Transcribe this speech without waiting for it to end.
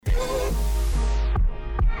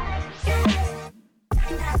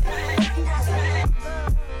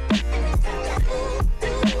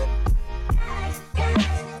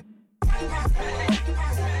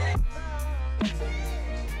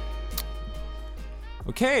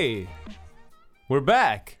Okay, we're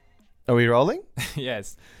back. Are we rolling?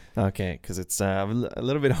 Yes. Okay, because it's a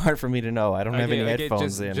little bit hard for me to know. I don't have any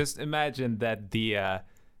headphones in. Just imagine that the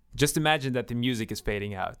music is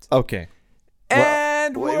fading out. Okay.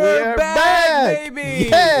 And Well, we're back, baby!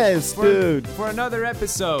 Yes, dude! For another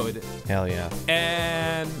episode. Hell yeah.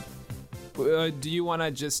 And do you want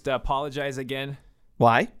to just apologize again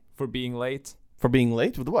Why? for being late For being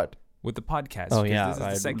late with what? with the podcast? Oh, 'Cause yeah. This is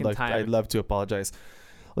the second time. I'd love to apologize.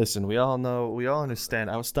 Listen, we all understand.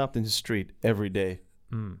 I was stopped in the street every day.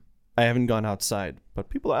 Mm. I haven't gone outside, but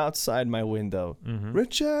people are outside my window. Mhm.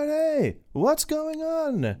 Richard, hey, what's going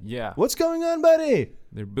on? Yeah. What's going on, buddy?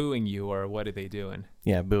 They're booing you, or what are they doing?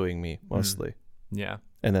 Yeah, booing me, mostly. Yeah,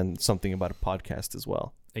 And then something about a podcast as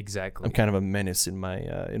well. exactly. I'm kind of a menace in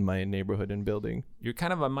my neighborhood and building. You're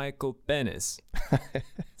kind of a Michael Benes.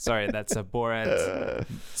 Sorry, that's a Borat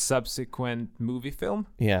subsequent movie film.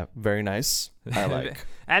 Yeah, very nice. I like.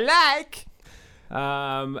 I like.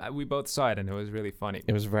 We both saw it and it was really funny.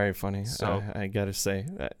 It was very funny. So- I gotta say,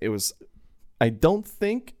 it was. I don't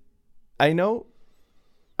think. I know.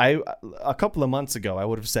 A couple of months ago, I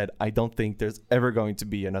would have said I don't think there's ever going to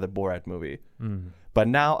be another Borat movie. Mm. But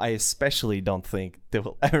now I especially don't think there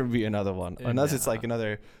will ever be another one, unless it's like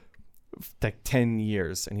another, like 10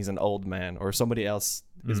 years, and he's an old man, or somebody else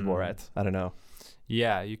is Borat. I don't know.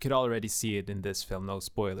 Yeah, you could already see it in this film. No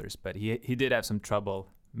spoilers, but he did have some trouble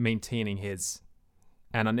maintaining his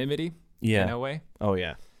anonymity Yeah. in a way. Oh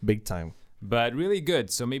yeah, big time. But really good.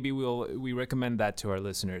 So maybe we recommend that to our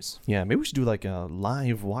listeners. Yeah, maybe we should do like a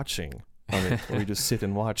live watching of it, where we just sit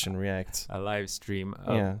and watch and react. A live stream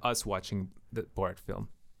of Yeah. us watching the Borat film.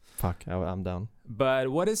 Fuck, I'm down. But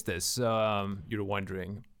what is this? You're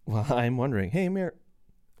wondering. Well, I'm wondering, hey, Mir,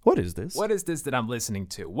 what is this? What is this that I'm listening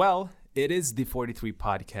to? Well, it is the 43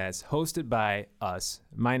 podcast hosted by us.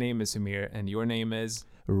 My name is Amir and your name is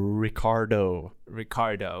Ricardo.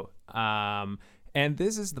 Ricardo. And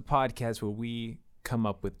this is the podcast where we come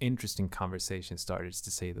up with interesting conversation starters,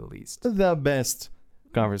 to say the least. The best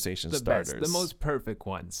conversation The starters. best, the most perfect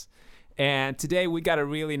ones. And today we got a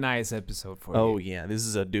really nice episode for you. Oh, yeah, this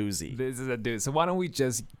is a doozy. This is a dude. So why don't we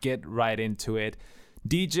just get right into it?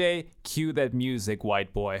 DJ, cue that music,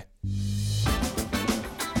 white boy.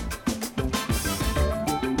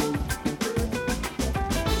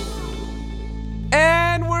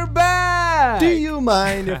 And we're back! Do you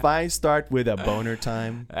mind if I start with a boner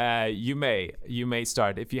time? You may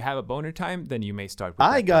start. If you have a boner time, then you may start with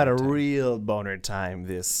I that got a boner time. real boner time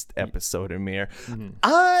this episode, Amir. Mhm.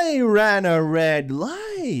 I ran a red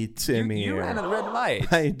light, Amir. You ran a red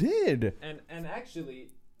light. I did. And actually...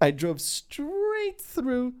 I drove straight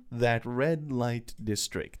through that red light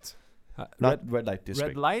district. Not red light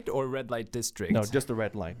district. Red light or red light district? No, just the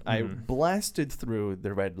red light. I blasted through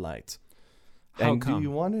the red light. How And come? do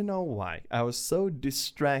you want to know why? I was so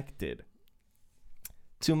distracted.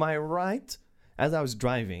 To my right, as I was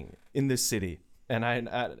driving in the city, and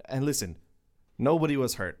and listen, nobody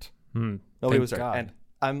was hurt. Nobody Thank was hurt. God.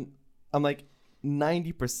 And I'm like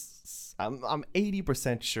 90%. I'm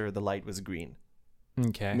 80% sure the light was green.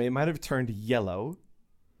 Okay. It might have turned yellow,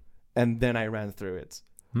 and then I ran through it.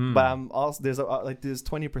 Hmm. But I'm also there's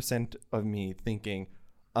 20% of me thinking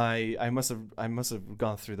I must have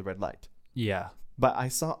gone through the red light. Yeah. But I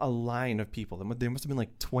saw a line of people. There must have been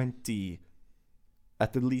like 20,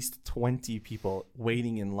 at the least 20 people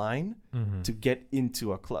waiting in line to get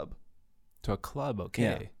into a club. To a club,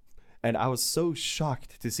 okay. And I was so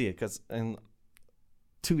shocked to see it because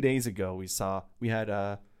 2 days ago we had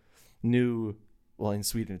a new, well, in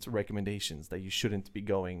Sweden it's recommendations that you shouldn't be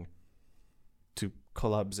going to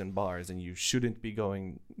clubs and bars and you shouldn't be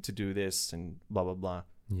going to do this and blah blah blah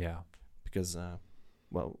Yeah. because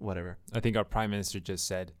well, whatever. I think our prime minister just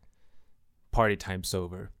said, "Party time's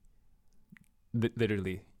over."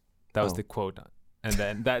 Literally, that was Oh. the quote, and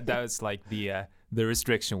then that was like the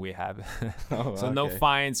restriction we have. Oh, So no okay.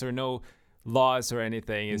 fines or no laws or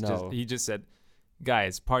anything. It's just No. he just said,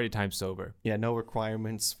 "Guys, party time's over." Yeah, no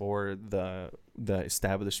requirements for the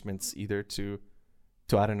establishments either to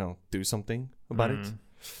I don't know, do something about it.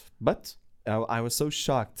 But I was so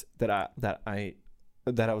shocked that I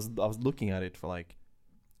was looking at it for like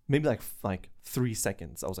maybe like 3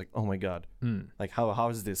 seconds. I was like, oh my god, like how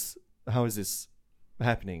is this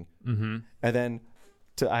happening? Mm-hmm. And then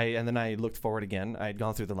I looked forward again. I had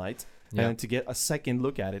gone through the light, Yeah. and to get a second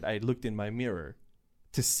look at it, I looked in my mirror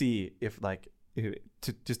to see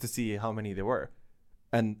to see how many there were,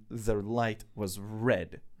 and the light was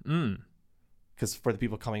red because for the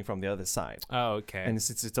people coming from the other side, Oh, okay. and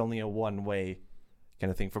since it's only a one-way kind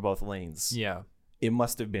of thing for both lanes, yeah. it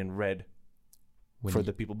must have been red When for you-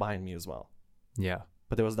 the people behind me as well. Yeah.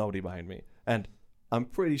 but there was nobody behind me, and I'm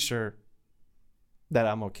pretty sure that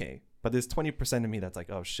I'm okay. But there's 20% of me that's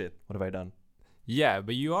like, oh shit, what have I done? Yeah,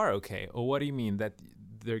 but you are okay. Or what do you mean that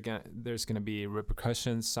there's gonna be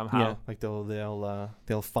repercussions somehow? Yeah, like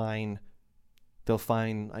they'll fine,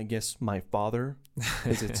 I guess, my father,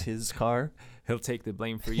 because it's his car. He'll take the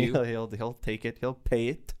blame for you he'll take it. He'll pay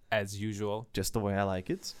it as usual. just the way I like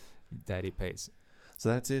it. Daddy pays. So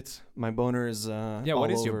that's it. My boner is Yeah, what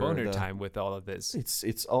is your boner time with all of this?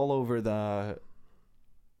 It's all over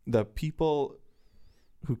the people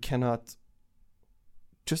who cannot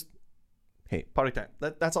just, hey, party time.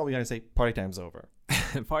 That's all we gotta say. Party time's over.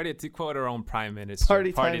 Party, to quote our own prime minister.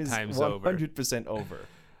 Party time's over. 100% over.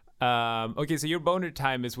 Okay, so your boner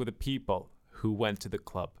time is with the people who went to the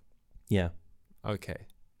club. Yeah. Okay,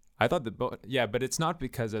 I thought but it's not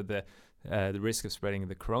because of the risk of spreading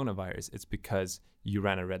the coronavirus. It's because you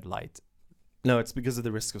ran a red light. No, it's because of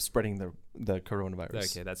the risk of spreading the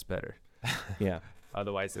coronavirus. Okay, that's better. Yeah.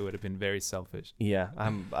 Otherwise, it would have been very selfish. Yeah,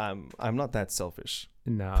 I'm not that selfish,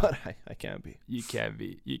 No, but I can be. you can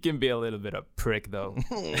be. You can be a little bit of prick though.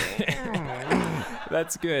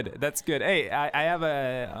 That's good. That's good. Hey, I have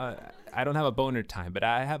I don't have a boner time, but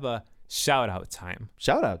I have a shout out time.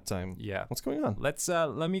 Shout out time. Yeah. What's going on? Let's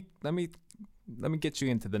let me get you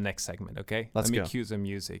into the next segment, okay? Let's let me go. cue some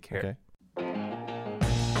music here. Okay.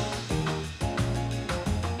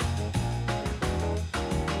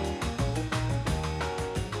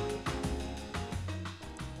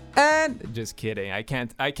 And just kidding. I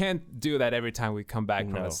can't do that every time we come back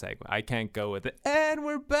from No. a segment. I can't go with it. And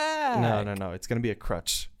we're back. No. It's gonna be a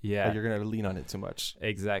crutch. Yeah. You're gonna lean on it too much.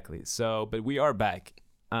 Exactly. So, but we are back.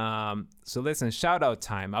 So listen, shout out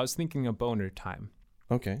time. I was thinking of boner time.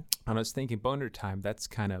 Okay. And I was thinking boner time, that's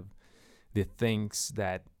kind of the things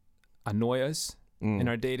that annoy us in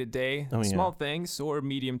our day to day. Oh, Small things or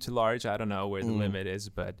medium to large. I don't know where the Mm. limit is,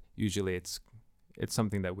 but usually it's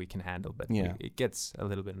something that we can handle, but Yeah. it gets a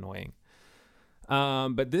little bit annoying.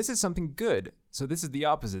 But this is something good. So this is the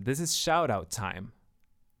opposite. This is shout out time.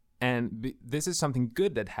 And this is something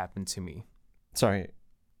good that happened to me. Sorry,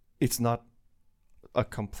 it's not a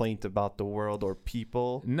complaint about the world or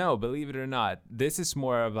people. No, believe it or not, this is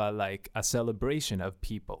more of a celebration of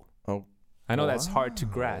people. Oh, I know that's hard to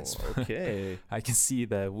grasp. Okay. I can see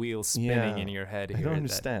the wheels spinning Yeah. in your head here. I don't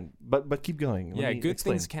understand, but keep going. Yeah, Let me good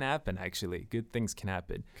explain. things can happen. Actually, good things can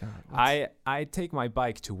happen. God, what's- I take my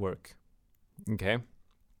bike to work, okay,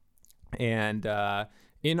 and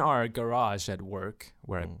in our garage at work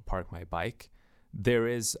where I park my bike,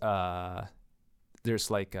 there's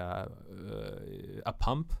like a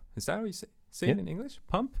pump. Is that how you say it in English?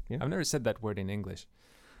 Pump? Yeah. I've never said that word in English.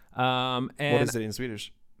 And what is it in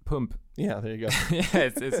Swedish? pump. Yeah, there you go. Yeah,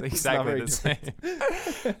 it's exactly very the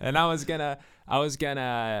same. And I was gonna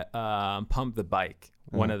pump the bike.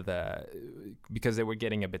 Because they were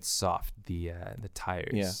getting a bit soft, the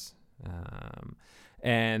tires. Yeah.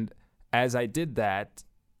 And as I did that,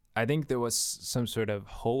 I think there was some sort of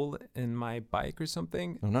hole in my bike or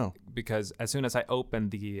something. Oh no, Because as soon as I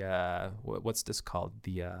opened the what's this called,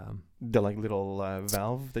 the the little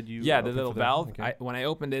valve that you the open little for valve. Okay. When I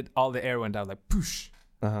opened it, all the air went out like poosh.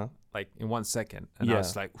 Like in 1 second, and I Yeah.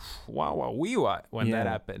 was like, wow, when that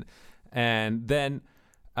Yeah. happened. And then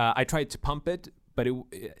I tried to pump it, but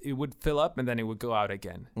it would fill up and then it would go out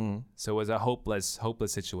again. So it was a hopeless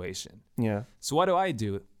situation. Yeah, So what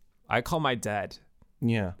do? I call my dad,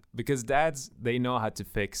 yeah. because dads, they know how to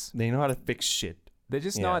fix. They know how to fix shit. They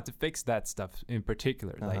just know Yeah. how to fix that stuff in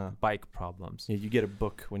particular, like bike problems. Yeah, you get a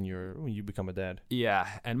book when you become a dad. Yeah,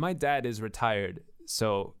 and my dad is retired,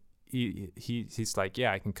 so he's like,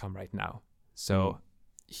 yeah, I can come right now. So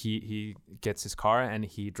he gets his car and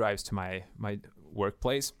he drives to my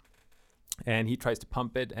workplace, and he tries to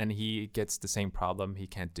pump it, and he gets the same problem. He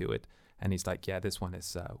can't do it, and he's like, yeah, this one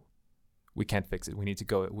is we can't fix it. We need to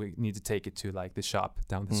take it to like the shop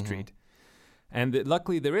down the street. And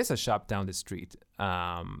luckily there is a shop down the street,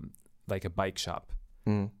 like a bike shop.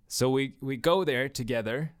 So we go there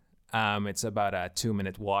together. It's about a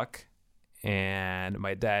 2-minute walk, and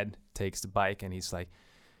my dad takes the bike and he's like,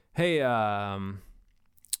 hey, I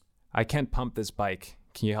can't pump this bike.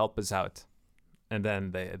 Can you help us out? And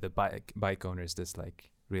then the bike owner is this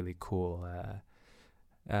like really cool,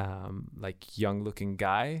 like young looking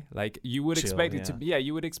guy. Like you would expect it to be,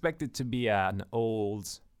 you would expect it to be an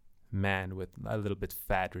old man with a little bit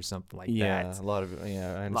fat or something like that. Yeah, a lot of I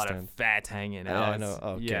A understand. lot of fat hanging Oh, out. I know.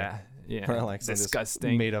 Okay. Yeah. Or like some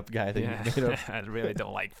disgusting. made up guy that you made up. I really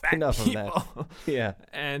don't like fat Enough of people. that. Yeah.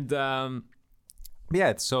 And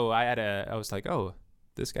so I was like, oh,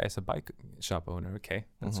 this guy's a bike shop owner. Okay,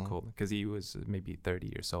 that's Mhm. cool. Because he was maybe 30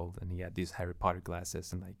 years old and he had these Harry Potter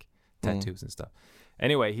glasses and like Mhm. tattoos and stuff.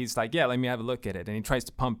 Anyway, he's like, yeah, let me have a look at it. And he tries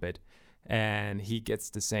to pump it and he gets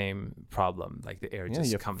the same problem. Like the air Yeah,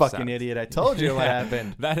 just you comes fucking out. idiot! I told you what Yeah,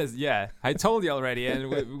 happened. That is, yeah, I told you already. And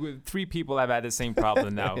with 3 people have had the same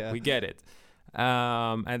problem now. Yeah. We get it.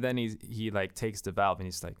 And then he like takes the valve and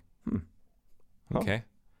he's like, Oh. okay.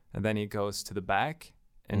 And then he goes to the back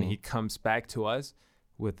and Mhm. he comes back to us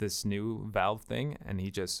with this new valve thing and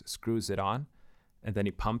he just screws it on and then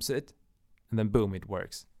he pumps it and then boom, it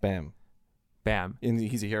works. Bam! Bam. And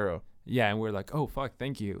he's a hero. Yeah, and we're like, oh fuck,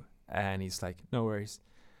 thank you. And he's like, no worries.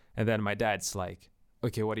 And then my dad's like,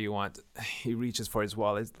 okay, what do you want? He reaches for his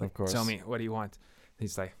wallet. Like, Of course. tell me, what do you want?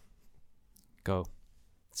 He's like, go.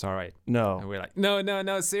 It's all right. No. And we're like,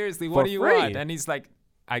 no, seriously, For what do you free? want? And he's like,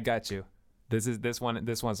 I got you. This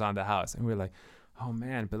one's on the house. And we're like, oh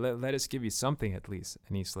man, but let us give you something at least.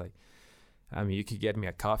 And he's like, I mean, you could get me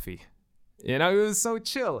a coffee. You know, it was so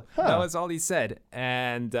chill. Huh. That was all he said.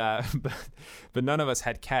 And but none of us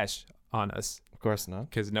had cash on us Of course not.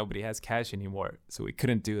 because nobody has cash anymore, so we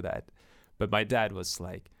couldn't do that. But my dad was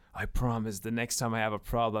like, I promise the next time I have a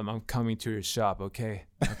problem, I'm coming to your shop, okay?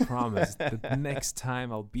 I promise. The next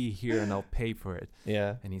time I'll be here and I'll pay for it.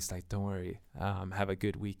 Yeah. And he's like, don't worry, have a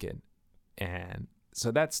good weekend. And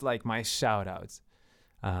so that's like my shout outs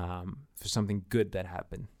for something good that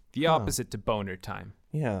happened. The Huh. opposite to boner time.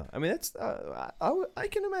 Yeah. I mean, that's I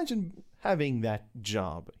can imagine having that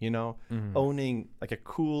job. You know, Mhm. owning like a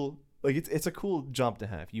cool like it's a cool job to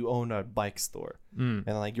have. You own a bike store. Mm.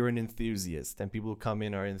 And like you're an enthusiast, and people who come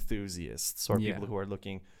in are enthusiasts or Yeah. people who are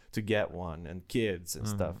looking to get one, and kids and Mhm.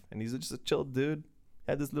 stuff. And he's just a chill dude.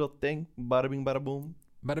 Had this little thing, bada bing, bada boom.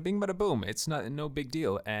 Bada bing, bada boom. It's no big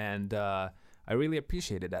deal. And I really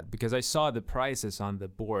appreciated that because I saw the prices on the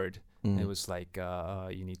board. Mm. It was like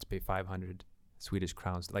you need to pay 500 Swedish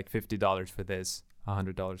crowns, like $50 for this,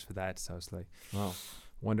 $100 for that. So I was like, Wow.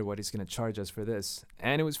 wonder what he's gonna charge us for this,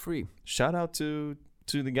 and it was free. Shout out to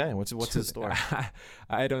the guy. What's his store?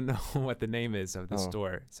 I don't know what the name is of the Oh.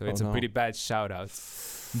 store, so Oh, it's a no. pretty bad shout out.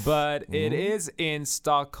 But it Mhm. is in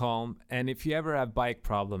Stockholm, and if you ever have bike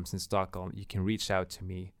problems in Stockholm, you can reach out to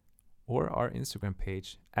me or our Instagram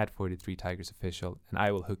page at 43 Tigers Official, and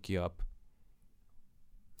I will hook you up.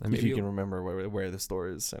 And If you maybe can remember where the store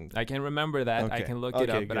is, and I can remember that. I Okay. can look it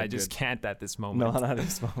Okay, up, but I good, just good. can't at this no, moment. not at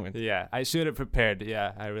this moment. Yeah, I should have prepared.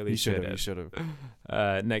 Yeah, I really You should should have. You have. should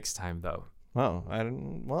have. Next time though. Wow. I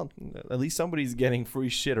don't. Well, at least somebody's getting free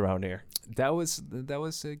shit around here. That was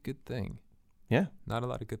a good thing. Yeah. Not a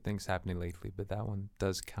lot of good things happening lately, but that one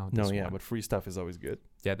does count. No, as yeah, one. but free stuff is always good.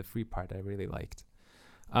 Yeah, the free part I really liked.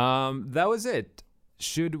 That was it.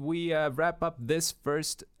 Should we wrap up this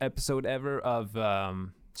first episode ever of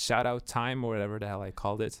Shout Out Time or whatever the hell I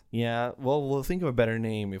called it? Yeah. Well, we'll think of a better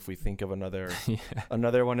name if we think of another Yeah.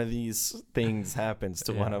 another one of these things happens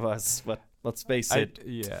to one Yeah. of us. But let's face it,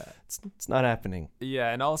 Yeah. it's not happening.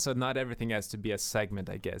 Yeah, and also not everything has to be a segment,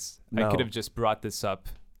 I guess. I No. could have just brought this up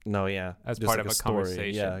No, yeah. as Just part like of a story,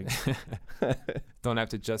 conversation. Yeah. Don't have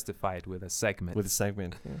to justify it with a segment. With a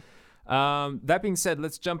segment. Yeah. That being said,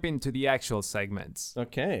 let's jump into the actual segments.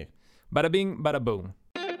 Okay. Bada bing, bada boom.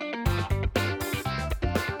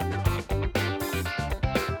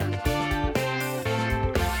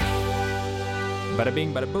 Bada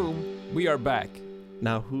bing, bada boom. We are back.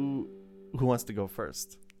 Now, who wants to go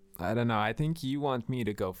first? I don't know. I think you want me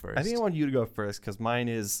to go first. I think I want you to go first because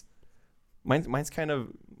mine's kind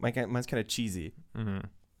of cheesy.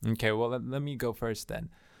 Mm-hmm. Okay, well, let me go first then.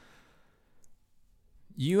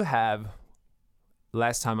 You have,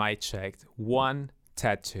 last time I checked, one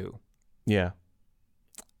tattoo. Yeah.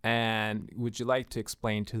 And would you like to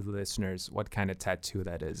explain to the listeners what kind of tattoo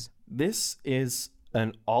that is? This is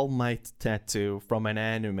an All Might tattoo from an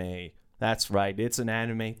anime. That's right. It's an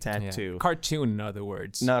anime tattoo. Yeah. Cartoon, in other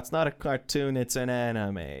words. No, it's not a cartoon. It's an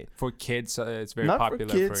anime. For kids, it's very Not for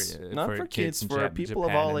popular kids, for not for kids, in for people of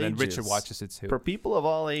Japan, all and then ages. Richard watches it too. For people of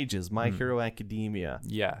all ages, My Mm. Hero Academia.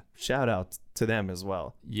 Yeah, Shout out to them as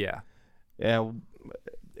well. yeah. Yeah,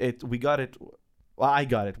 we got it. Well, I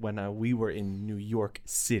got it when we were in New York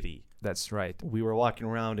City. That's right. We were walking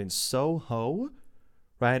around in Soho,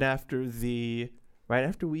 right after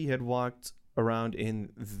we had walked around in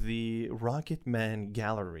the Rocket Man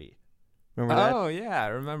Gallery. Remember that? Oh yeah, I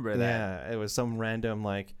remember that. Yeah, it was some random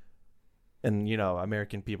like, and you know,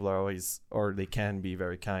 American people are always, or they can be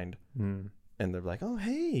very kind. Mm. And they're like, oh,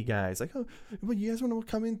 hey, guys. Like, oh, well, you guys want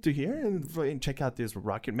to come into here and check out this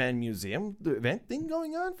Rocket Man Museum the event thing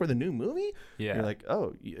going on for the new movie? Yeah. You're like,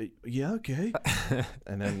 oh, yeah, okay.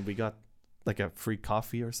 And then we got like a free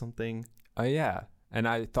coffee or something. Oh yeah. And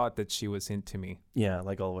I thought that she was into me. Yeah,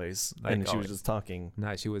 like always. Like and she always. was just talking.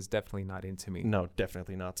 No, she was definitely not into me. No,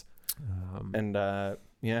 definitely not. And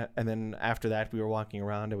yeah, and then after that we were walking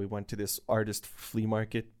around and we went to this artist flea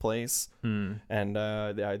market place, and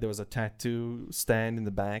there was a tattoo stand in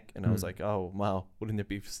the back, and I was like, oh wow, wouldn't it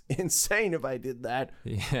be insane if I did that?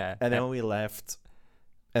 Yeah. And then we left,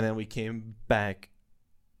 and then we came back,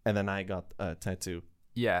 and then I got a tattoo.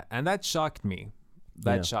 Yeah, and that shocked me.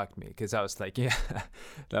 That shocked me because I was like, yeah,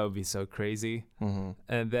 that would be so crazy.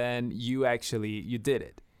 And then you did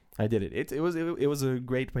it. I did it. It was a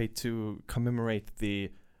great way to commemorate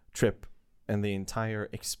the trip and the entire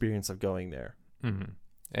experience of going there. And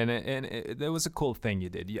that was a cool thing you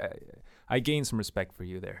did. Yeah, I gained some respect for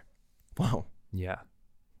you there. Wow. Yeah,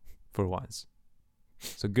 for once.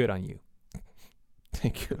 So good on you.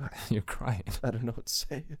 Thank you. You're crying. I don't know what to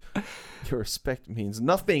say. Your respect means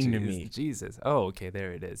nothing to me. Jesus. Oh, okay.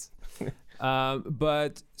 There it is.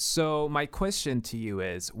 But so my question to you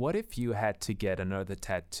is, what if you had to get another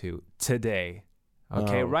tattoo today?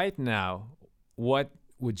 Okay, right now, what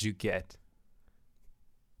would you get?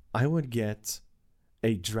 I would get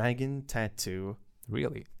a dragon tattoo.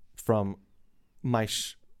 Really? From my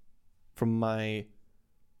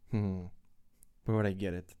where would I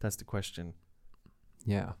get it? That's the question.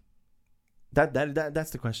 Yeah. That's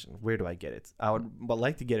the question. Where do I get it? I would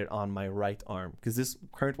like to get it on my right arm, because this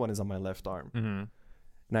current one is on my left arm, and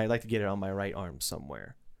I'd like to get it on my right arm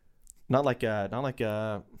somewhere. Not like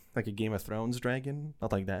a Game of Thrones dragon,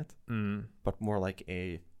 not like that, but more like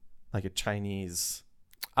a Chinese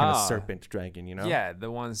kind of serpent dragon, you know? Yeah, the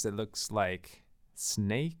ones that looks like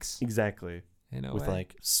snakes. Exactly. With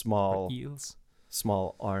like small eels,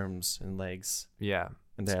 small arms and legs. Yeah.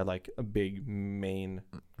 And they had like a big mane.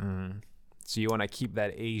 So you want to keep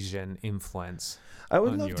that Asian influence? I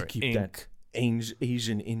would love to keep ink. that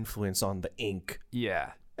Asian influence on the ink.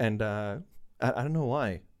 Yeah. And I don't know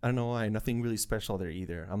why. Nothing really special there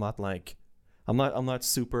either. I'm not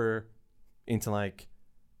super into like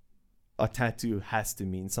a tattoo has to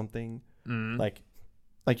mean something. Like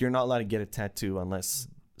you're not allowed to get a tattoo unless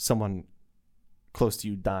someone close to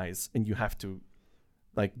you dies, and you have to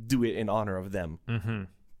like do it in honor of them.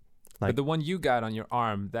 But the one you got on your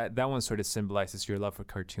arm, that one sort of symbolizes your love for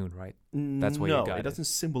cartoon, right? That's why you got it. No, it doesn't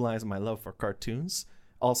symbolize my love for cartoons.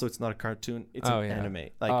 Also, it's not a cartoon; it's an anime.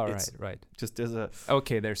 Like, right. Just there's a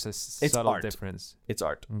there's a subtle difference. It's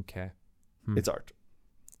art. Okay, it's art.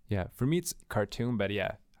 Yeah, for me it's cartoon, but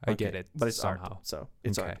yeah, I get it. But it's somehow. art, so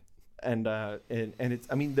it's art. And it's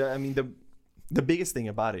the biggest thing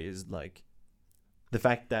about it is like the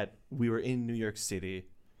fact that we were in New York City,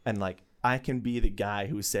 and like I can be the guy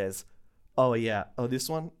who says, oh yeah, this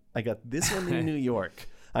one, I got this one in New York,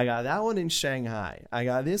 I got that one in Shanghai, I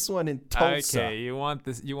got this one in Tulsa. Okay, you want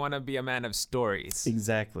to be a man of stories.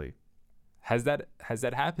 Exactly. Has that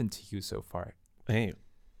happened to you so far? Hey,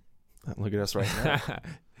 look at us right now.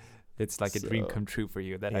 It's like a dream come true for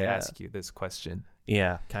you that I ask you this question.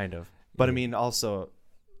 Yeah, kind of. But I mean, also,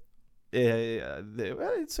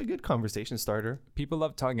 it's a good conversation starter. People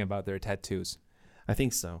love talking about their tattoos. I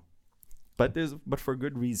think so, but for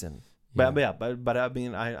good reason. Yeah. But I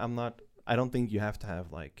mean, I don't think you have to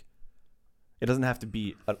have like, it doesn't have to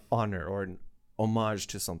be an honor or an homage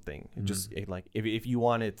to something. It just like if you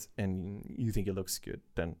want it and you think it looks good,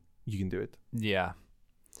 then you can do it. Yeah.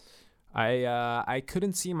 I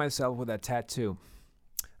couldn't see myself with that tattoo.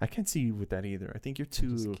 I can't see you with that either. I think you're too.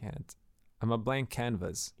 I just can't. I'm a blank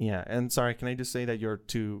canvas. Yeah, and sorry, can I just say that you're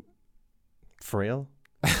too frail?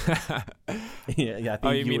 Yeah.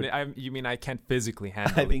 I think you mean I can't physically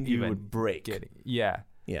handle it? I think you would break. Yeah.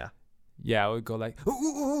 I would go like,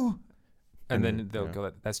 ooh, and then they'll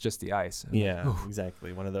go, that's just the ice. Yeah,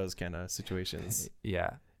 exactly. One of those kind of situations. Yeah.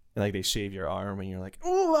 And like they shave your arm and you're like,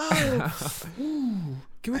 ooh, wow.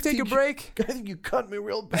 Can we take a break? I think you cut me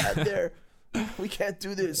real bad there. We can't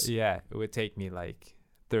do this. Yeah, it would take me like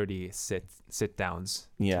 30 sit downs.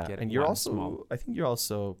 Yeah, and you're also, I think you're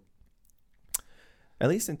also, at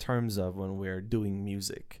least in terms of when we're doing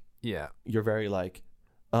music. Yeah. You're very like,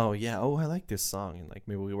 oh yeah, I like this song, and like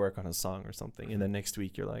maybe we work on a song or something, and then next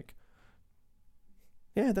week you're like,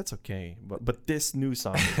 yeah, that's okay, but this new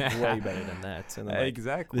song is way better than that. And then, like,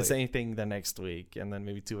 exactly the same thing the next week, and then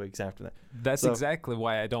maybe 2 weeks after that. That's exactly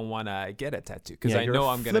why I don't want to get a tattoo, because I know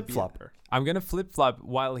I'm gonna flip-flopper. I'm gonna flip flop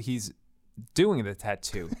while he's doing the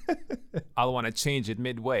tattoo. I'll want to change it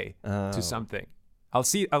midway to something. I'll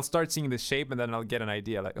start seeing the shape, and then I'll get an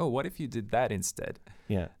idea like, oh, what if you did that instead?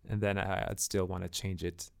 Yeah. And then I'd still want to change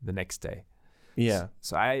it the next day. Yeah.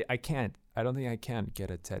 So I can't. I don't think I can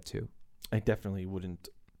get a tattoo. I definitely wouldn't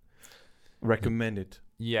recommend it.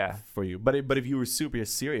 Yeah. for you. But if you were super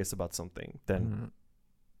serious about something, Mhm.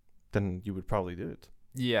 then you would probably do it.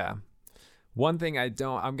 Yeah. One thing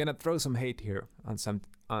I'm gonna throw some hate here on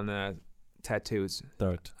tattoos.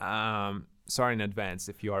 Third. Sorry in advance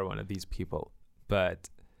if you are one of these people, but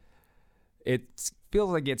it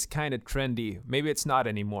feels like it's kind of trendy. Maybe it's not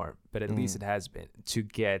anymore, but at least it has been to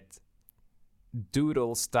get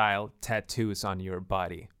doodle style tattoos on your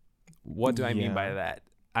body. What do I mean by Yeah. that?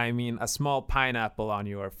 I mean a small pineapple on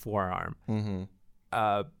your forearm, Mm-hmm.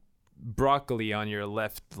 broccoli on your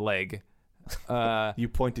left leg. You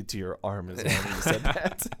pointed to your arm as well when you said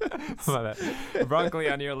that. Broccoli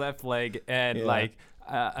on your left leg, and Yeah. like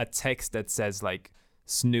a text that says like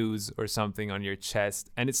snooze or something on your chest,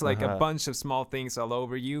 and it's like a bunch of small things all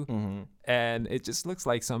over you, Mm-hmm. and it just looks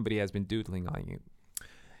like somebody has been doodling on you.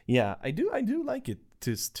 Yeah, I do like it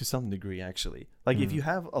to some degree actually. Like if you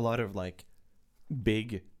have a lot of like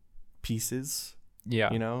big pieces,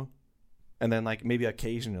 Yeah. you know, and then like maybe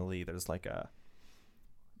occasionally there's like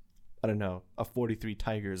I don't know, a 43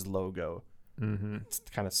 Tigers logo. Mm-hmm. It's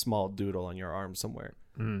kind of small doodle on your arm somewhere.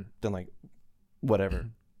 Mm. Then like whatever.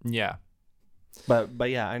 Yeah. But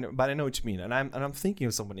yeah, I know what you mean. And I'm thinking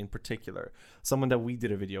of someone in particular, someone that we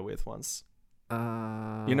did a video with once.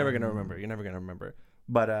 You're never going to remember.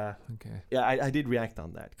 But Okay. yeah, I did react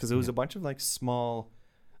on that because it was a bunch of like small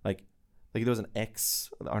like there was an X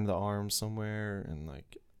on the arm somewhere and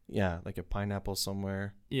like like a pineapple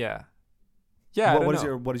somewhere. Yeah. Yeah. What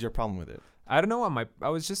is your problem with it? I don't know what I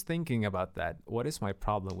was just thinking about that. What is my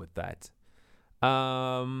problem with that?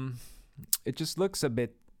 It just looks a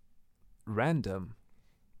bit random.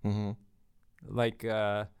 Mm-hmm. Like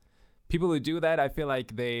people who do that, I feel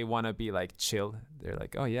like they want to be like chill. They're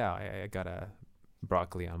like, oh yeah, I got a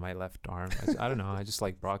broccoli on my left arm. I don't know, I just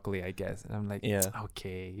like broccoli, I guess. And I'm like, Yeah.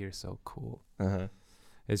 okay, you're so cool. Uh-huh.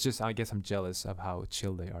 It's just, I guess I'm jealous of how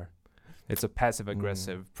chill they are. It's a passive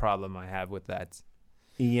aggressive problem I have with that.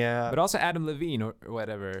 Yeah. But also Adam Levine or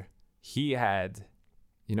whatever, he had,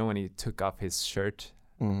 you know, when he took off his shirt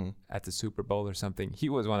at the Super Bowl or something, he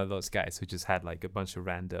was one of those guys who just had like a bunch of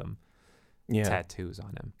random tattoos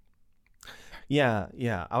on him.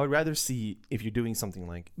 Yeah. I would rather see if you're doing something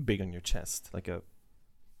like big on your chest, like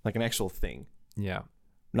an actual thing. Yeah.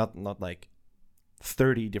 Not like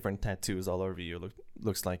 30 different tattoos all over you.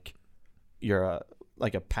 Looks like you're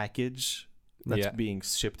like a package that's being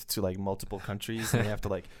shipped to like multiple countries and you have to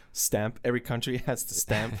like stamp. Every country has to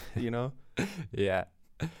stamp, you know? Yeah.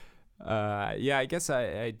 I guess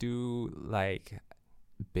I do like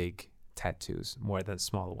big tattoos more than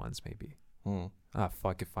small ones maybe.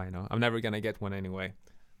 Fuck if I know. I'm never gonna get one anyway.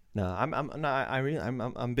 No,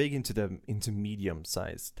 I'm big into medium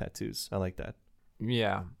sized tattoos. I like that.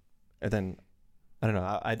 Yeah. And then I don't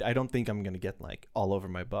know. I don't think I'm gonna get like all over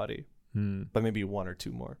my body, but maybe one or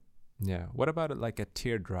two more. Yeah. What about like a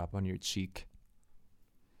teardrop on your cheek?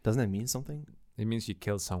 Doesn't that mean something? It means you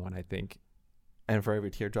killed someone, I think. And for every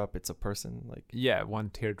teardrop, it's a person. Like yeah, one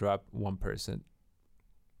teardrop, one person.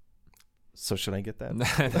 So should I get that?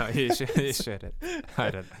 No, you shouldn't. I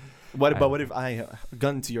don't. But what if I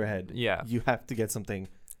gun to your head? Yeah. You have to get something.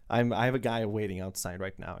 I have a guy waiting outside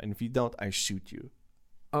right now, and if you don't, I shoot you.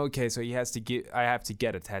 Okay, so I have to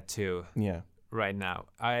get a tattoo. Yeah. Right now,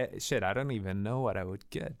 I don't even know what I would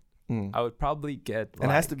get. I would probably get. It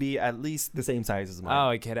has to be at least the same size as mine.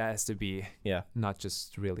 Oh, okay, it has to be. Yeah. Not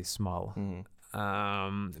just really small.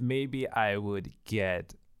 Mm-hmm. Maybe I would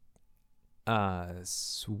get a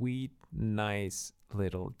sweet, nice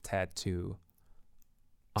little tattoo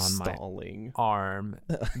on my arm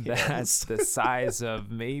that's the size of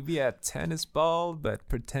maybe a tennis ball, but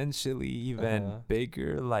potentially even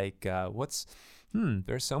bigger. Like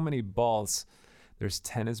there's so many balls. There's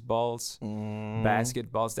tennis balls,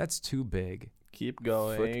 basketballs. That's too big. Keep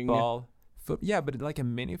going. Football. But like a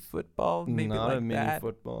mini football, maybe not like a mini that.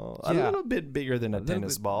 football. Yeah. A little bit bigger than a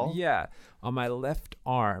tennis ball. Yeah, on my left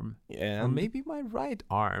arm. Yeah. Or maybe my right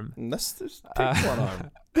arm. Let's just pick one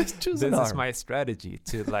arm. Let's choose an arm. This is my strategy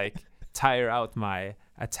to like tire out my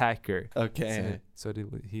attacker. Okay. So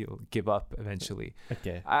that he'll give up eventually.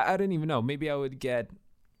 Okay. I don't even know. Maybe I would get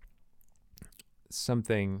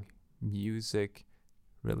something music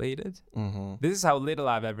related. This is how little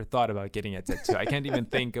I've ever thought about getting a tattoo. I can't even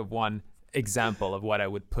think of one example of what I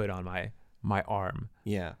would put on my arm.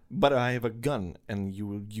 Yeah, but I have a gun and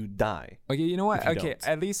you die. Okay, you know what? You Okay, don't.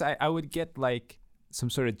 at least I would get like some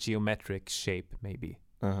sort of geometric shape maybe.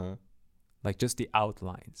 Like just the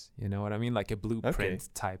outlines, you know what I mean? Like a blueprint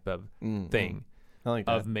type of thing. I like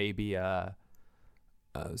that. Of maybe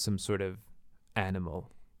some sort of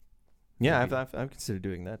animal. Yeah, I've considered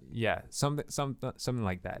doing that. Yeah, something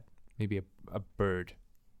like that. Maybe a bird.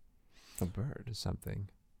 A bird. or something.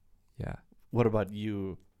 Yeah. What about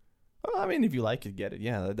you? Well, I mean, if you like it, get it.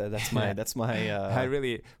 Yeah, that's my that's my. I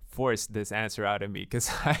really forced this answer out of me because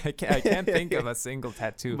I can't think of a single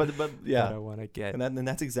tattoo but that yeah, I want to get. and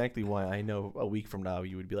that's exactly why I know a week from now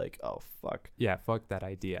you would be like, oh fuck, Yeah, fuck that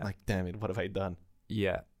idea. like damn it, what have I done?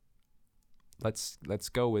 Yeah. Let's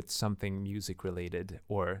go with something music related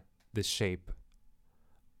or the shape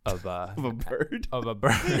of a Of a bird. of a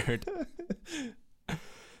bird.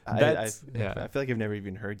 I Yeah. feel like I've never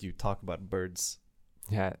even heard you talk about birds.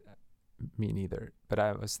 Yeah, me neither. But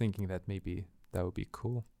I was thinking that maybe that would be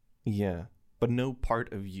cool. Yeah, but no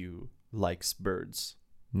part of you likes birds.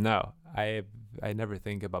 No, I never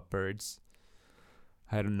think about birds.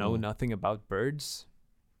 I don't know Mm. nothing about birds.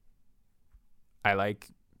 I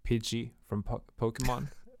like Pidgey from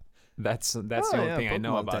Pokemon. That's the only thing I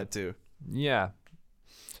know Pokemon about. tattoo. Yeah.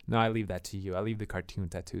 No, I leave that to you. I leave the cartoon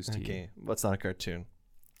tattoos to you. Okay, what's not a cartoon?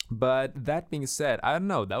 But that being said, I don't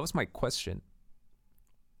know. That was my question.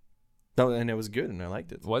 No, and it was good, and I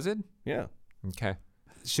liked it. Was it? Yeah, Okay.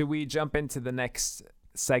 Should we jump into the next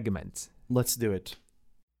segment? let's do it.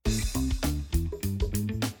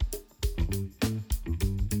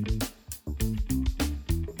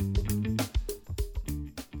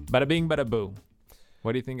 Bada bing, bada boom.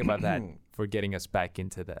 What do you think about that for getting us back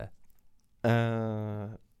into the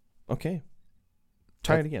Okay.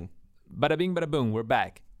 Try it again. bada bing, bada boom? We're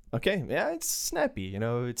back. Okay, yeah, it's snappy. You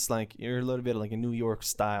know, it's like you're a little bit like a New York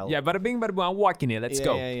style. Yeah, bada bing, bada boom. I'm walking here. Let's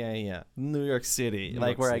go. Yeah. New York City, New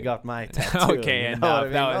like York where I City. got my tattoo. Okay, you enough. know what I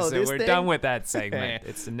mean? That Oh, was it. this We're thing? done with that segment.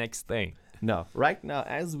 It's the next thing. No, right now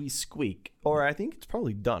as we squeak, or I think it's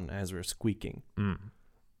probably done as we're squeaking. Mm.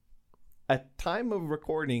 At time of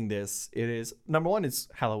recording this, it is number one. It's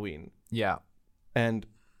Halloween, Yeah. and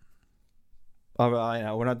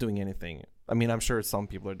we're not doing anything. I mean, I'm sure some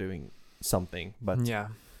people are doing something, but Yeah.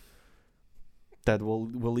 that we'll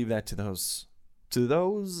leave that to those.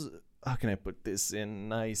 How can I put this in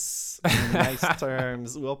nice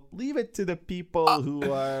terms? We'll leave it to the people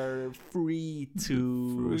who are free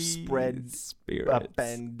to spread a spirits.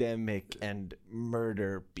 pandemic and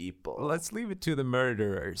murder people. Let's leave it to the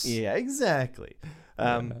murderers. Yeah, exactly.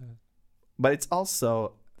 Yeah. But it's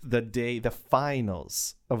also the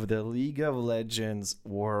finals of the League of Legends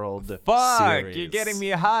World Fuck, Series. you're getting me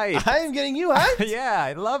hyped. I'm getting you hyped. Yeah,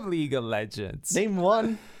 I love League of Legends. Name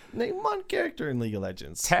one character in League of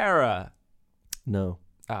Legends. Terra. No.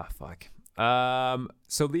 Ah, fuck.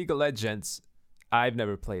 So League of Legends, I've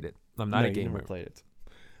never played it. I'm not a You gamer. never played it.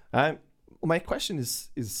 My question is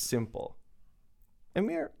simple.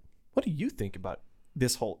 Amir, what do you think about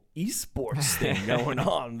this whole esports thing going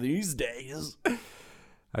on these days?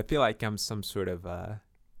 I feel like I'm some sort of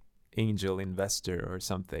angel investor or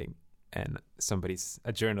something, and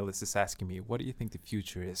a journalist is asking me, "What do you think the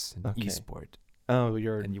future is in Okay. esport?" Oh,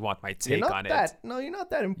 And you want my you're take not on that. it. No, you're not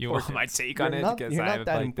that important. You want my take on it because you're I not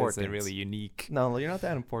that like this important. really unique. No, you're not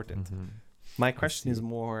that important. Mhm. My question is see.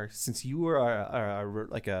 more, since you are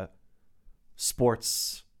like a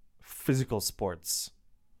physical sports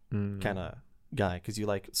Mm. kind of guy, because you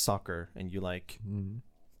like soccer and you like Mm.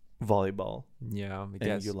 volleyball Yeah, I and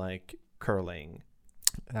guess. you like curling.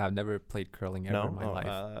 I've never played curling ever in my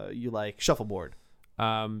life. You like shuffleboard.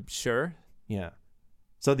 Sure. Yeah.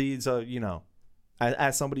 So these are,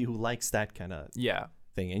 as somebody who likes that kind of Yeah.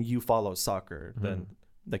 thing, and you follow soccer, Mhm. then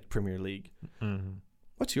like Premier League. Mm-hmm.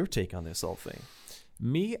 What's your take on this whole thing?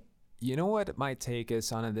 Me, you know what my take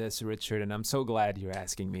is on this, Richard, and I'm so glad you're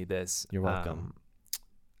asking me this. You're welcome.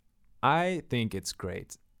 I think it's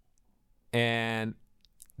great. And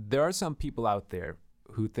there are some people out there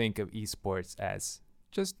who think of esports as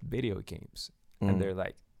just video games. And they're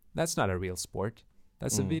like, that's not a real sport.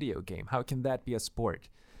 That's a Mm. video game. How can that be a sport?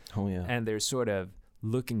 Oh yeah. And they're sort of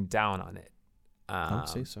looking down on it. I would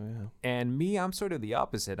say so. Yeah. And me, I'm sort of the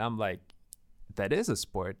opposite. I'm like, that is a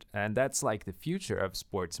sport. And that's like the future of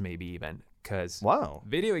sports, maybe even. Because Wow.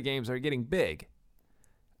 video games are getting big.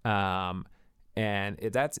 And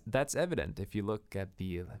that's evident if you look at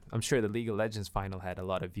I'm sure the League of Legends final had a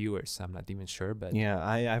lot of viewers. I'm not even sure, but Yeah,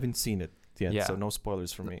 I haven't seen it yet, Yeah. so no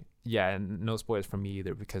spoilers for me. yeah, and no spoilers from me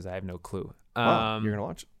either because I have no clue. Wow, you're gonna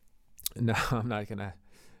watch it? No, I'm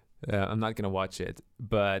not gonna watch it.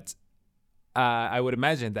 But I would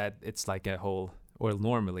imagine that it's like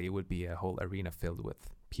normally it would be a whole arena filled with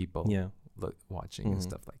people Yeah. watching and Mhm.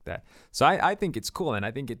 stuff like that. So I think it's cool, and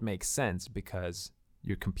I think it makes sense because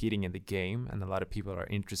you're competing in the game, and a lot of people are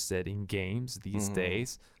interested in games these Mhm.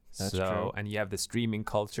 days. That's so true. and you have the streaming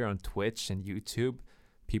culture on Twitch and YouTube,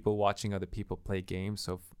 people watching other people play games.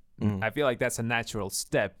 So Mm. I feel like that's a natural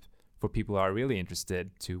step for people who are really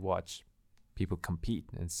interested to watch people compete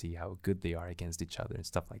and see how good they are against each other and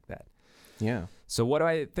stuff like that. Yeah. So what do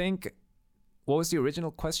I think? What was the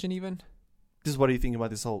original question even? Just what do you think about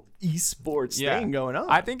this whole esports Yeah. thing going on?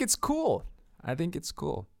 I think it's cool. I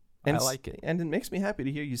And like it. And it makes me happy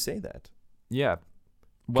to hear you say that. Yeah.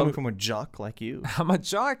 Coming Well, from a jock like you. I'm a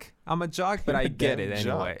jock, but I get Damn it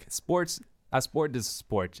anyway. jock. A sport is a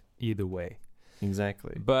sport either way.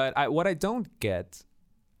 Exactly. But what I don't get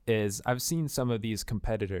is I've seen some of these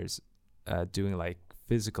competitors doing like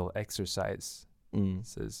physical exercise. Mm.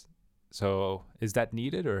 So is that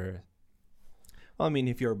needed or? Well, I mean,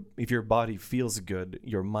 if your body feels good,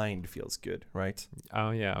 your mind feels good, right?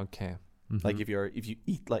 Oh yeah, okay. Mhm. Like if you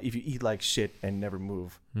eat like shit and never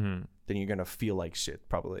move, Mhm. then you're gonna feel like shit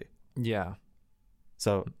probably. Yeah.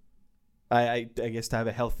 So, I guess to have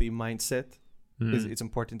a healthy mindset, Mhm. it's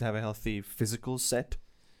important to have a healthy physical set.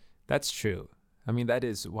 That's true. I mean,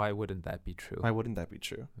 why wouldn't that be true? Why wouldn't that be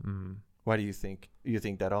true? Mm. Why do you think? You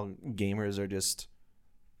think that all gamers are just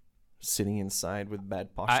sitting inside with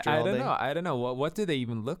bad posture I all don't day? know. I don't know. What do they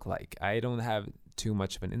even look like? I don't have too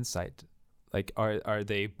much of an insight. Like, are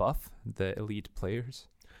they buff, the elite players?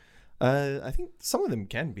 I think some of them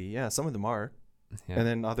can be. Yeah, some of them are, Yeah. and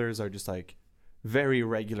then others are just like very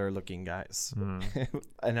regular looking guys. Mm.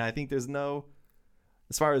 And I think there's no,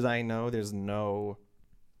 as far as I know, there's no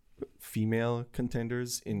female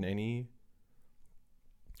contenders in any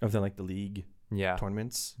of the league Yeah.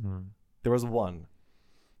 tournaments. Mm. There was one,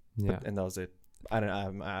 Yeah. and that was it. I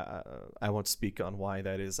don't. I won't speak on why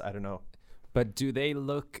that is. I don't know. But do they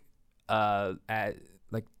look at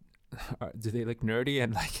like do they look nerdy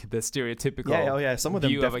and like the stereotypical Yeah. Oh yeah. Some of them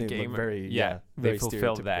view of a definitely look gamer? very. Yeah, very they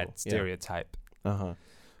fulfill stereotypical. that stereotype. Uh huh.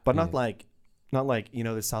 But not Yeah. like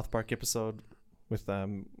the South Park episode with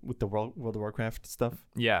the World of Warcraft stuff.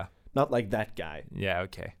 Yeah. Not like that guy. Yeah,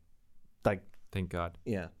 okay. Like, Thank God.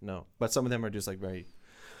 yeah, no. But some of them are just like very,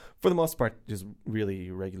 for the most part, just really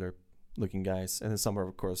regular looking guys, and then some are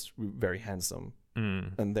of course very handsome,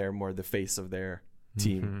 Mm. and they're more the face of their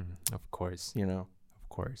team. Mhm. Of course. You know. Of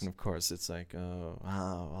course. And of course, it's like, oh,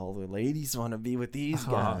 wow, all the ladies want to be with these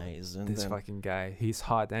Oh, guys, and This then fucking guy, he's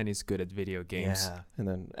hot and he's good at video games. yeah, and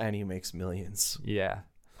then Annie makes millions. Yeah.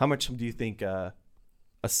 How much do you think a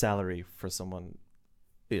salary for someone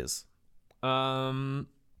is?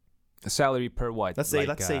 Salary per what? Let's say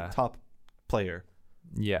Like, top player.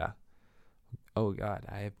 Yeah. Oh God,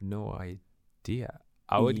 I have no idea.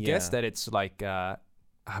 I would guess Yeah. that it's like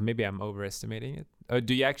maybe I'm overestimating it.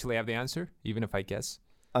 Do you actually have the answer, even if I guess?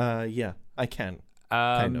 Yeah, I can.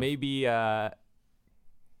 Kind of. Maybe a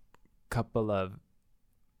couple of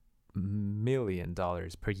 $1 million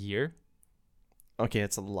per year. Okay,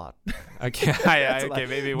 it's a lot. Okay, That's a lot. okay,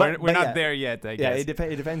 maybe But we're not yeah. there yet. I Yeah, guess.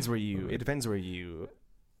 it depends where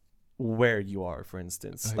you are. For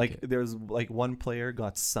instance, like Okay. there's like one player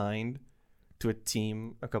got signed to a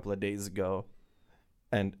team a couple of days ago,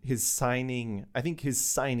 and his signing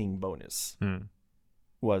bonus Hmm.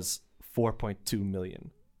 was $4.2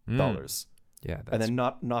 million. Yeah, that's, And then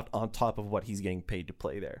not on top of what he's getting paid to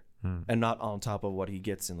play there, hmm. and not on top of what he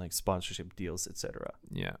gets in like sponsorship deals, etc.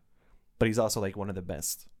 Yeah, But he's also like one of the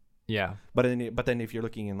best. yeah, But then if you're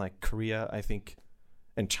looking in like Korea, I think,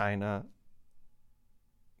 and China,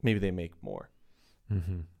 maybe they make more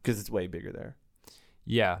mm-hmm. because it's way bigger there.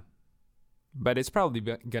 Yeah, but it's probably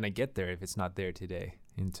gonna get there if it's not there today,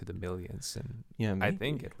 into the millions, and Yeah, I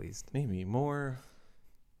think at least. maybe more.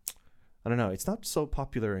 I don't know. It's not so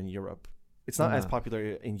popular in Europe. It's not as No. popular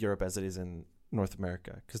in Europe as it is in North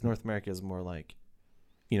America, because North America is more like,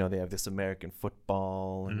 they have this American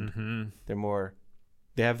football, and Mm-hmm.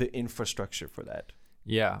 they have the infrastructure for that.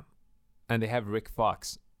 Yeah, and they have Rick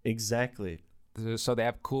Fox, Exactly. so they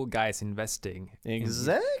have cool guys investing.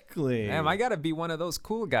 Exactly. Damn, I gotta be one of those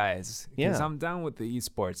cool guys. Because Yeah. I'm down with the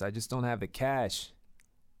esports. I just don't have the cash,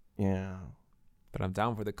 Yeah. but I'm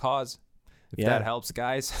down for the cause. If Yeah. that helps,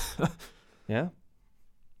 guys. Yeah.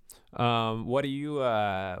 What do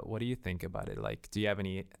you think about it? Like, do you have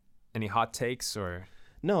any hot takes or?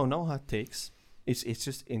 No hot takes. It's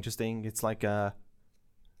just interesting. It's like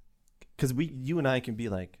because you and I can be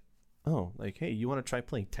like, oh, like, hey, you want to try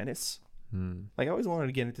playing tennis? Like, I always wanted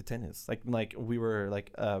to get into tennis. Like we were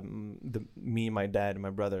like me, my dad, and my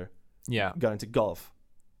brother Yeah. got into golf.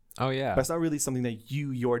 Oh yeah. But it's not really something that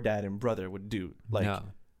your dad and brother would do. Like, No.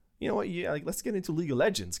 you know what? Yeah, like let's get into League of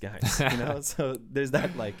Legends, guys. So there's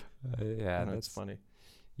that. Like, Yeah, that's that's funny.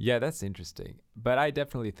 Yeah, that's interesting. But I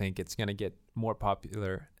definitely think it's gonna get more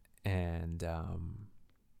popular, and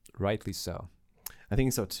rightly so. I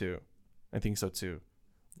think so too.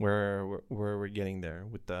 We're getting there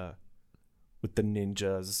with the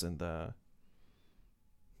ninjas and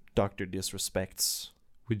Dr. Disrespects.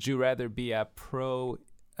 Would you rather be a pro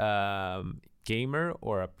gamer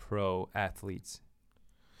or a pro athlete?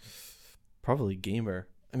 Probably gamer.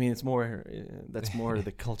 I mean, it's more that's more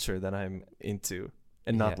the culture that I'm into,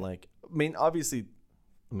 and not Yeah. like. I mean, obviously,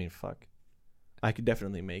 fuck. I could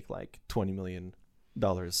definitely make like $20 million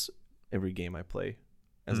every game I play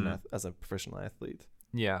as as a professional athlete,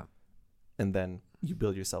 Yeah. and then you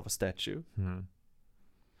build yourself a statue.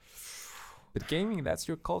 But gaming, that's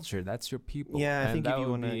your culture. That's your people. Yeah, I and think that if you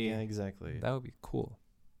would want to, be- yeah, exactly. That would be cool.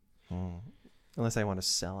 Unless I want to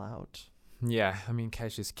sell out. Yeah, I mean,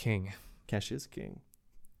 cash is king. Cash is king.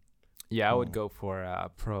 Yeah, I would go for a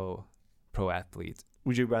pro athlete.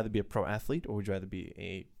 Would you rather be a pro athlete or would you rather be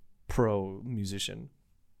a pro musician?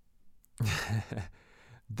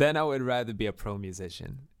 Then I would rather be a pro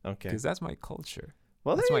musician Okay. because that's my culture.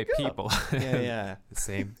 Well, That's there my you go. people. Yeah.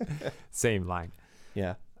 The same line.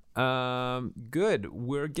 Yeah. Good.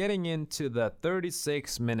 We're getting into the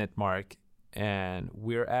 36-minute mark, and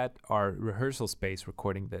we're at our rehearsal space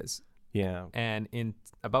recording this. Yeah. And in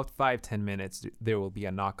about 5-10 minutes, there will be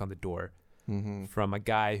a knock on the door from a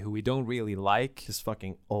guy who we don't really like. This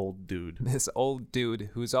fucking old dude. This old dude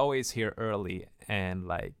who's always here early and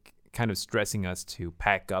like kind of stressing us to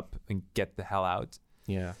pack up and get the hell out.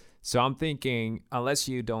 Yeah. So I'm thinking, unless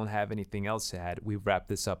you don't have anything else to add, we wrap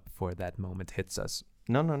this up before that moment hits us.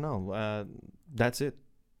 No. That's it.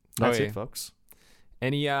 That's Okay. it, folks.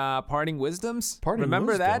 Any parting wisdoms? Parting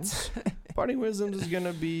Remember wisdoms? that? Parting wisdom is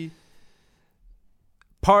gonna be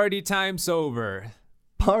Party time's over.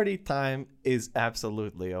 party time is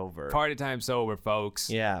absolutely over. Party time's over, folks.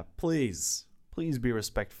 Yeah, please be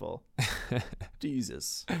respectful.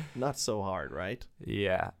 Jesus, not so hard, right?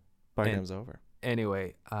 Yeah. Party And- time's over.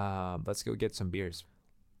 Anyway, let's go get some beers.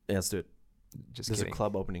 Yeah, let's do it. Just There's kidding. a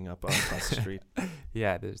club opening up across the street.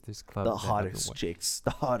 Yeah, there's clubs. The that have hottest been- chicks, the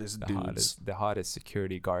hottest dudes. the hottest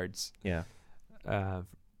security guards. Yeah.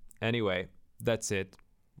 Anyway, that's it.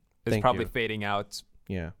 It's Thank probably you. fading out.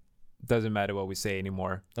 Yeah. Doesn't matter what we say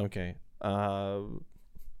anymore. Okay.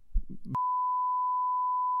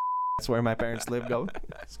 That's where my parents live. Go.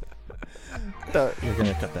 You're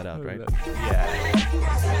gonna cut that out, right?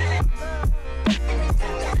 Yeah.